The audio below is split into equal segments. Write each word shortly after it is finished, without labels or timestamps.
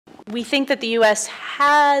we think that the U.S.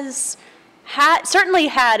 certainly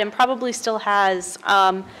had and probably still has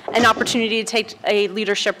an opportunity to take a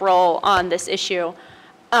leadership role on this issue.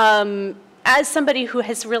 As somebody who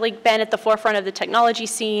has really been at the forefront of the technology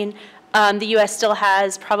scene, the U.S. still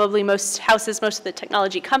has probably houses most of the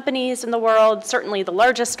technology companies in the world, certainly the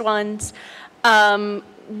largest ones.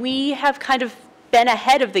 We have kind of been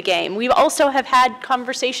ahead of the game. We also have had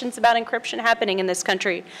conversations about encryption happening in this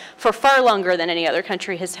country for far longer than any other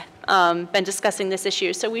country has been discussing this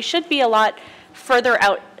issue. So we should be a lot further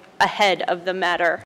out ahead of the matter.